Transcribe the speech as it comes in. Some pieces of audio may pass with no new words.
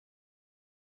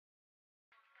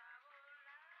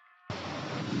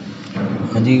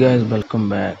हाँ जी guys, welcome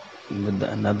back with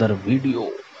another video.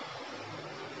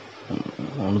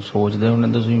 ਹੁਣ ਸੋਚਦੇ ਹੋਣੇ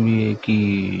ਤੁਸੀਂ ਵੀ ਇਹ ਕੀ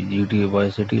GTA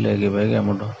ਵਾਈ ਸਿਟੀ ਲੈ ਕੇ ਬਹਿ ਗਿਆ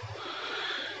ਮੁੰਡਾ।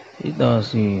 ਇਹ ਤਾਂ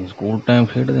ਅਸੀਂ ਸਕੂਲ ਟਾਈਮ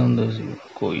ਖੇਡਦੇ ਹੁੰਦੇ ਸੀ।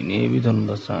 ਕੋਈ ਨਹੀਂ, ਇਹ ਵੀ ਤੁਹਾਨੂੰ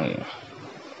ਦੱਸਾਂਗੇ।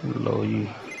 ਲਓ ਜੀ,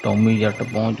 ਟੌਮੀ ਜੱਟ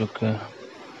ਪਹੁੰਚ ਚੁੱਕਿਆ।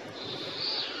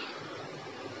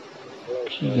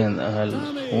 ਕੀ ਕਹਿੰਦਾ ਹੈ?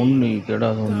 ਸੋਨੀ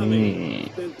ਕਿਹੜਾ ਸੋਨੀ?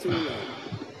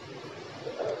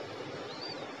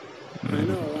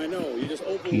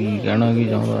 ਕੀ ਕਹਿਣਾ ਕੀ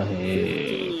ਚਾਹੁੰਦਾ ਹੈ?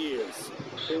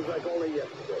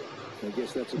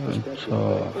 अच्छा,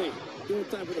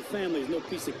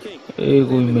 ये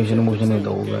कोई मिशन मुशन नहीं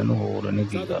दूगा इन्हू, होर इन्हें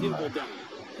की करना है।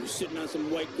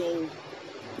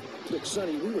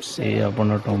 ये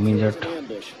अपना टॉमी जट।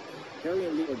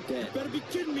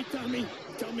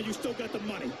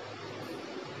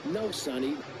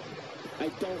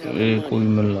 ये कोई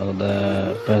मैनूं लगदा है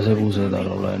पैसे पूसे दा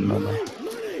रौला इन्हां दा।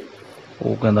 वो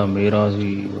कहंदा मेरा सी,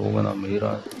 वो कहंदा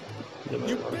मेरा।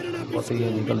 पता ही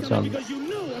अजकल चलदा।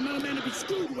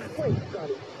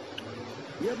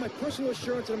 ये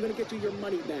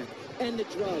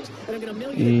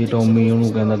टॉमी ਉਹਨੂੰ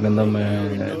ਕਹਿੰਦਾ मैं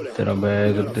तेरा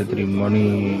बैग ते तेरी मनी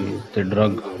ते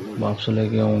ड्रग वापस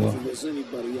लेके आऊंगा।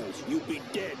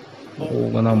 वो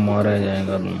कहना मारा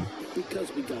जाएगा तू।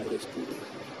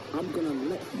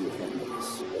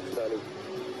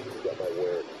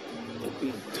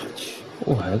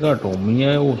 वो हैगा टॉमी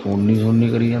है, वो सोनी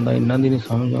करी जांदा। इन्हां दी नहीं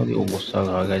समझ आउंदी। वो गुस्सा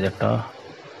खा गया जट्टा।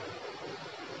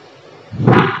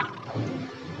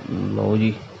 लो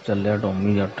जी, चलिया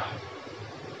टॉमी जट।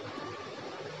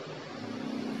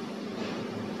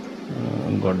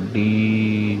 गड्डी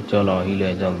चला ही ले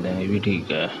चलते हैं, ये भी ठीक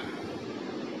है।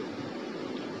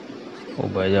 वो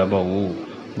बह जा भाऊ,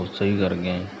 गुस्सा ही कर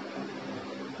गए।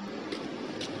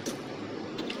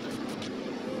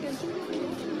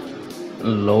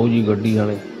 लो जी, गड्डी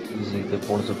वाले ते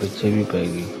पुलिस पिछे भी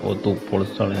पैगी। वो तू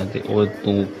पुलिस वाले ते वो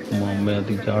तू मामे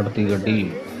दी चाड़ती गड्डी।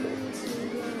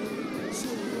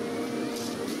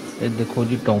 ये देखो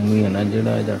जी, टॉमी है ना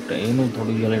जिहड़ा जट, इहनूं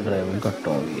थोड़ी जी ड्राइविंग घट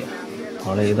आउंदी है।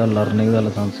 हाले इहदा लर्निंग दा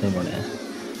लाइसेंस ही बनया।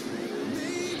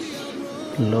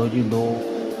 लो जी, दो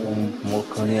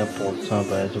मुल्कां दी पुलिसां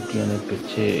पै चुकियां ने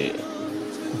पिछे।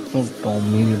 तो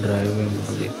टॉमी की ड्राइविंग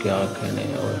देख क्या कहने।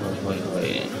 होए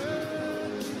होए,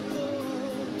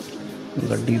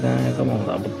 गड्डी तो ऐ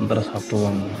घुमाउंदा पतंदर सप्प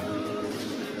वांगू।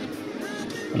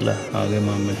 लै आ गए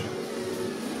मामे।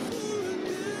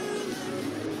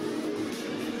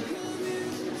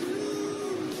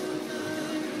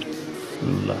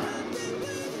 ला,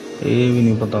 ये भी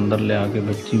नहीं पता, अंदर ले आके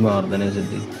बच्ची मार देने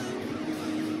सीधी।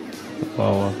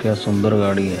 वाह, क्या सुंदर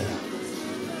गाड़ी है।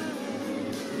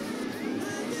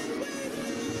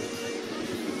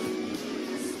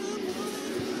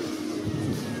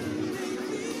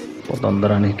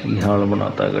 पतंदरा ने की हाल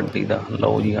बनाता गड्डी का।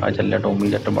 लो जी, आ चलिया टॉमी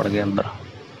जट बढ़ गया अंदर।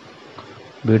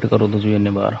 वेट करो तुसीं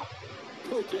इन्ने बार।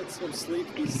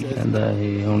 कहंदा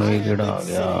हुण ये किहड़ा आ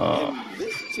गया?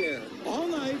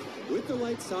 With the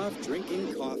lights off, drinking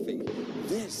coffee.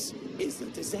 This is a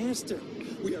disaster.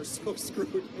 We are so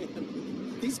screwed, man.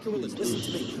 These gorillas, listen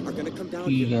to me, are going to come down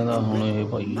here.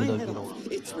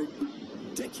 It's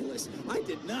ridiculous. I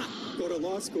did not go to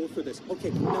law school for this.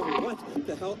 Okay, now what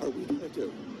the hell are we going to do?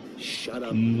 Shut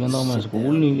up.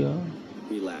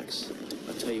 Relax.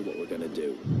 I'll tell you what we're going to do.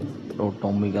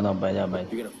 You're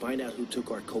going to find out who took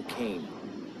our cocaine.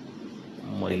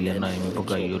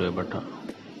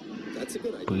 That's a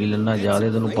good idea. Let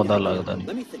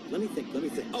me think.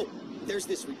 Oh, there's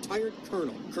this retired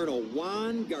Colonel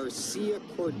Juan Garcia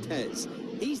Cortez.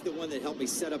 He's the one that helped me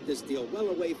set up this deal well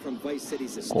away from Vice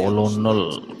City's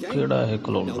establishment. Okay?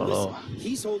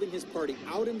 He's holding his party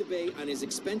out in the bay on his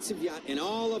expensive yacht, and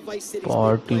all of Vice City's big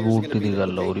players are going to be there.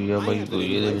 I have an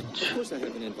invite. Of course I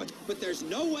have an invite. But there's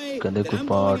no way that I'm going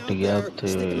out there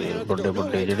sticking my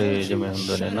head in the door. I have to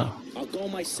shut up. I'll go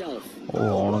myself.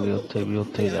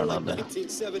 उत्थे जाना था।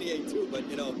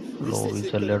 लो भी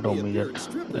चलिया Tommy जट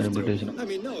invitation.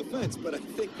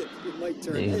 देखते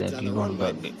हैं की बनदा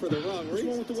अगे।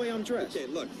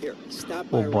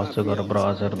 वो बस कर भरा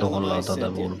सिर दुखन लाता था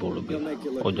बोल के।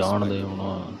 वो जान दे हुण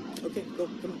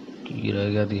की रह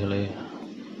गया थी हले।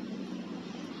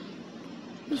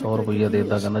 100 रुपया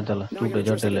देता, कहंदा चल झूटे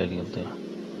झाटे ले ली उत्ते।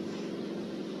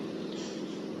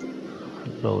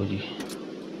 लो जी,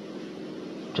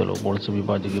 चलो पुलिस भी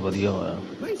भज गई, वधिया होया।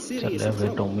 चलिया फिर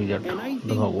टॉमी जट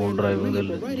दिखाओ ड्राइविंग दे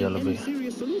जलवे।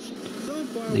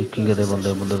 देखी किते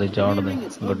बंदे ते चाड़ दे,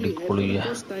 गड्डी खुली है।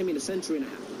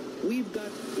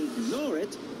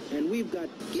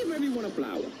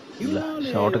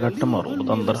 शॉर्टकट मारो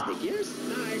पतंदर।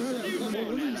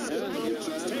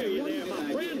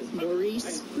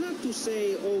 to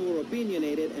say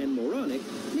over-opinionated and moronic,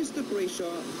 Mr.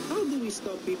 Crenshaw, how do we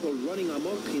stop people running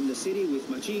amok in the city with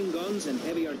machine guns and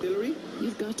heavy artillery?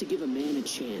 You've got to give a man a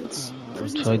chance.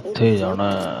 अच्छा इत्थे जाना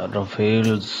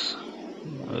रफेल्स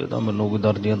ये तो मैनू कोई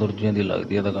दर्जियां दी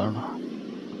लगदी है दुकान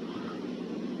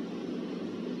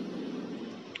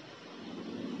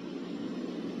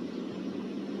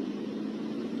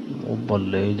ओ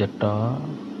बल्ले जट्टा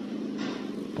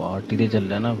पार्टी ते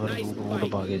चलिया ना फिर सूट वूट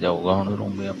पा के जाऊगा हुण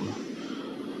रूमे अपना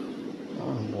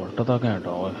बुलट तां घैंट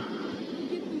आ ओए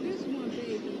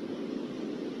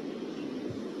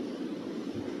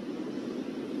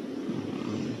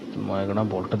मैं कहना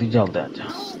बुलट दी चलदे अज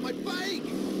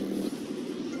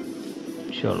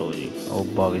चलो जी ओ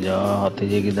भग जा हथ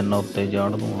जे कि दिना उत्ते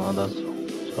चाढ़ दूँ हाँ दस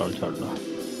चल छड्ड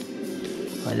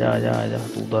आजा आजा आजा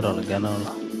तू तो रल गया नाल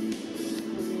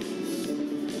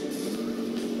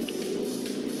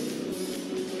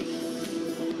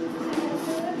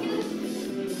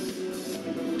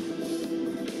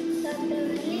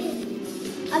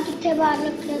बाहर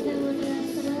रख रहे थे मुझे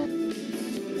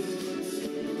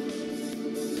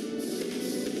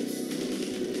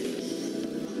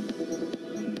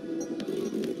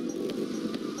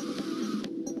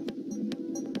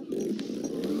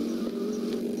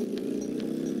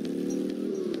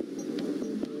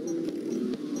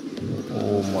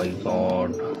माई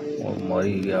गॉड और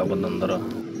मरी गया बंदर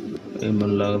ये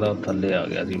मैनूं लगदा थल्ले आ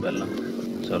गया सी पहला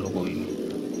चलो कोई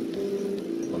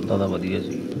नहीं बंदा तां वधिया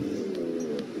सी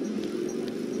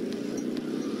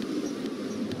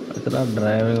इतना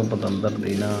ड्राइविंग पतंदर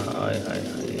दी ना आए हाय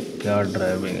हाय क्या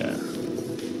ड्राइविंग है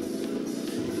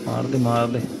मार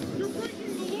दे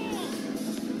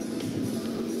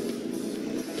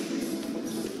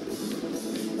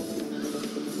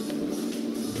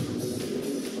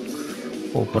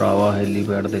वो भरावा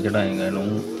हेलीपैड ते चढ़ाएगा इनू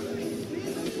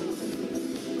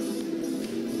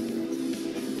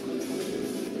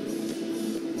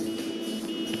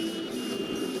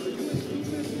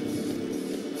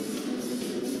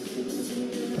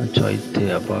अच्छा इत्थे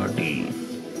आ पार्टी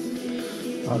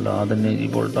ला दिने जी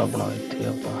बुलट अपना इत्थे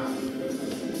आपां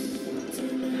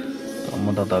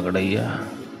कम तां तगड़ा ही है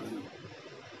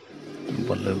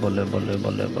बल्ले बल्ले बल्ले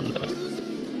बल्ले बल्ले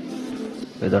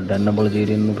ये तो डैन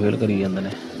बलजीरियन नूं फेल करी जांदे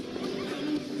ने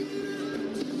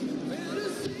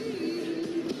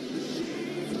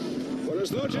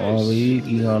हाँ भाई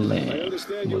की हाल ने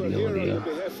वधिया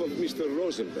वधिया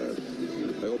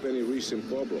I hope any recent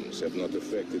problems have not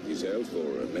affected his health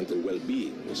or mental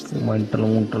well-being.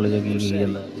 mental जगी की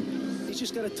जांदा He's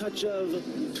just got a touch of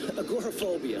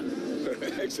agoraphobia.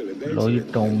 Excellent. Low ji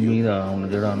Tommy दा हुण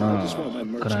जेड़ा ना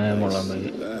क्राइम वाला में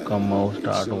कम आ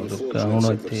स्टार्ट हो चुका हुण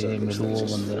इत्थे मिलू वो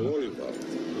बंदे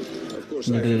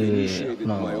जेड़े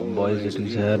अपना बॉय सिटी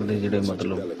शहर दे जेड़े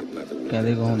मतलब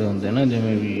कहंदे कहांदे हुंदे ना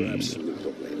जिवें भी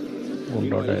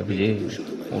गुंडा टाइप जे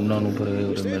उन्हां नूं फिर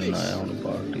उरे मिलना आया हुण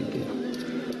पार्टी ते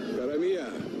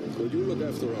Could you look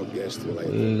after our guest while I...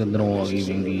 ये किधरों आ गई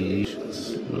विंगी जी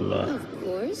ला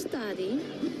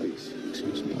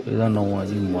ਇਹਦਾ ਨਾਮ ਆ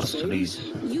ਜੀ ਮਰਸੀਡੀਜ਼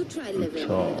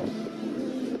ਅੱਛਾ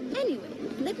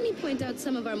Let me point out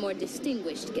some of our more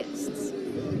distinguished guests.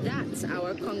 That's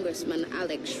our Congressman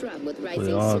Alex Shrub with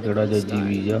Rising Silicon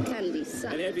Star, Candy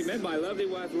Sucks. And have you met my lovely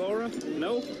wife, Laura?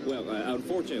 No? Well,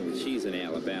 unfortunately, she's in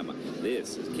Alabama.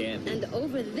 This is Candy. And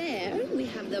over there, we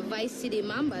have the Vice City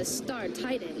Mamba's star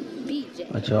titan, BJ.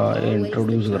 अच्छा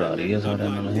introduce करा रही है सारे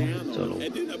ने चलो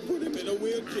And then I put him in a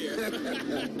wheelchair.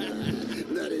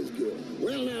 That is good.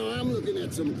 Well, now I'm looking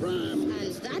at some prime.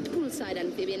 And that poolside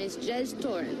amphibian is Jez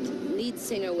Torrent, lead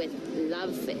singer with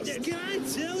Love Fist. Can I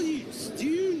tell you? Do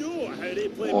you know how they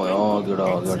play? ओए आ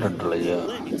गया टट्टल जा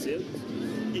Let me tell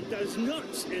you. It does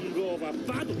not involve a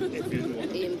paddle, if you know.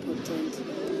 Impotent.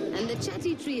 And the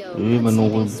chatty trio, ये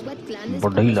मैनू Sweat Gland is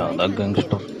बड़ा ही published by लगदा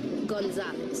gangster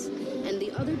Gonzalez. And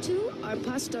the other two are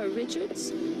Pastor Richards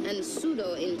and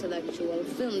pseudo-intellectual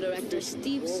film director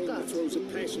Steve Scott.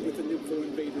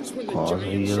 हाँ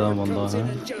सही है बंदा है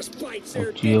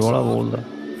उच्ची वाला बोलदा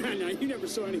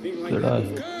केड़ा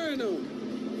है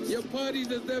Your party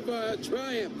is ever a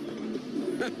triumph.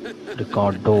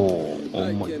 Ricardo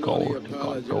oh my god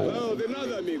Ricardo Oh, de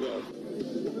nada, amigo.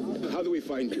 How do we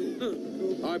find you?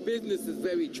 Our business is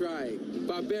very trying.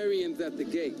 Barbarians at the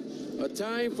gate. A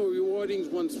time for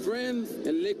rewarding one's friends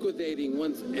and liquidating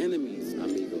one's enemies,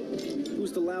 amigo.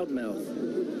 Who's the loudmouth?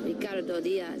 Ricardo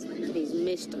Diaz. He's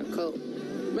Mr. Cole.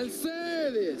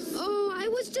 Mercedes! Oh, I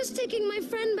was just taking my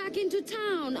friend back into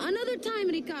town. Another time,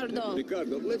 Ricardo.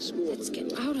 Ricardo, let's go. Let's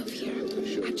get out of here.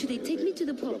 Actually, take me to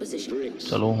the pole position.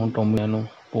 चलो ਹੁਣ Tommy ਨੂੰ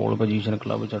ਪੋਲ position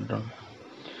club ਛੱਡਣ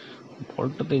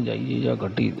bullet ते जाइए या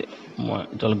गड्डी ते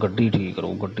चल गड्डी ठीक करो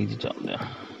गड्डी ते चलते हैं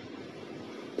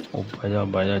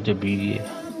बह जा च बीजिए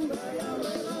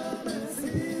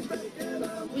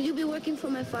Will you be working for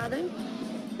my father?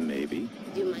 Maybe.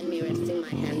 Do you mind me resting my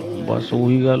hand in your बस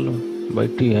वही गल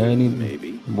बैठी है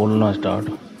नहीं बोलना स्टार्ट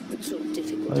It's so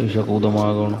difficult. शकू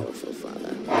दिमाग हूँ Powerful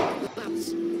father. Pops.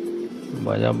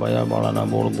 बजा बाला ना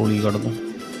बोल गोली कट दूं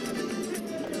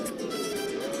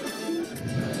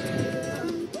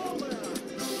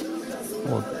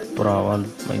भरावा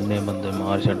इन्ने बंदे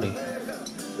मार छे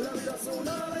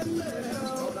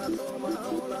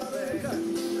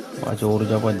चोर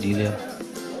जा भजी लिया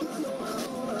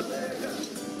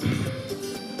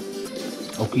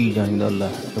की चाहिए लै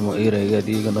ये रह गया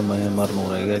थी कहता मैं मरनों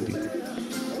रह गया थी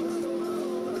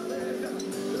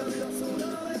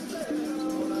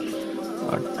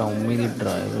टॉमी की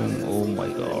ड्राइविंग ओ माय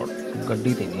गॉड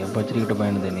गड्डी देनी है बजरी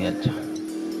डिपेंड देनी है अच्छा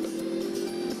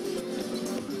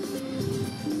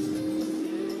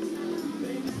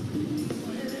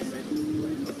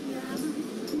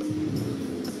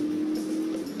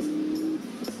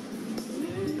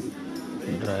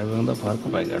ड्राइविंग का फर्क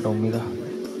पै गया टॉमी का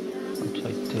अच्छा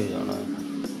इतने जाना है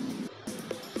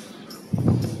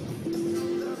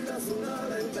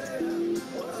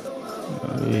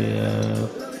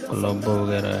क्लब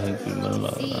वगैरह है कि मन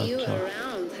लग रहा है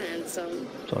अच्छा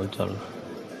चल चल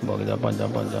भग जा पांजा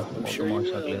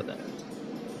तमाशा लिया था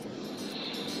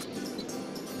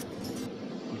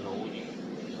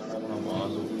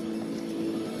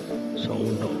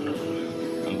साउंड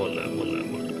बोले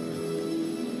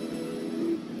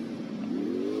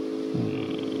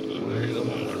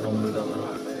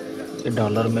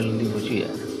डॉलर मिलने की खुशी है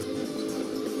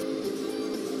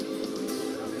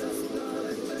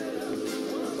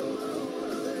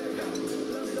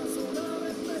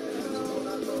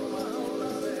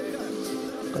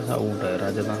कसा ऊँट है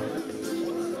राजना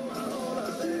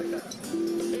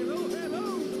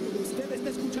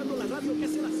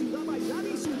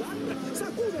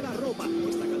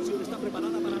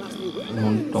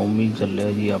हुण टॉमी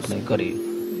चलिया जी अपने घरे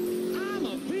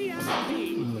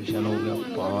मिशन हो गया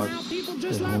पास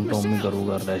हुण टॉमी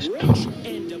करूगा रेस्ट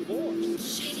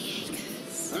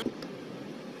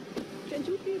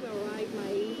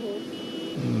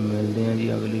मिलते हैं जी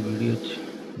अगली वीडियो च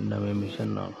नवे मिशन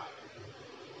नाल।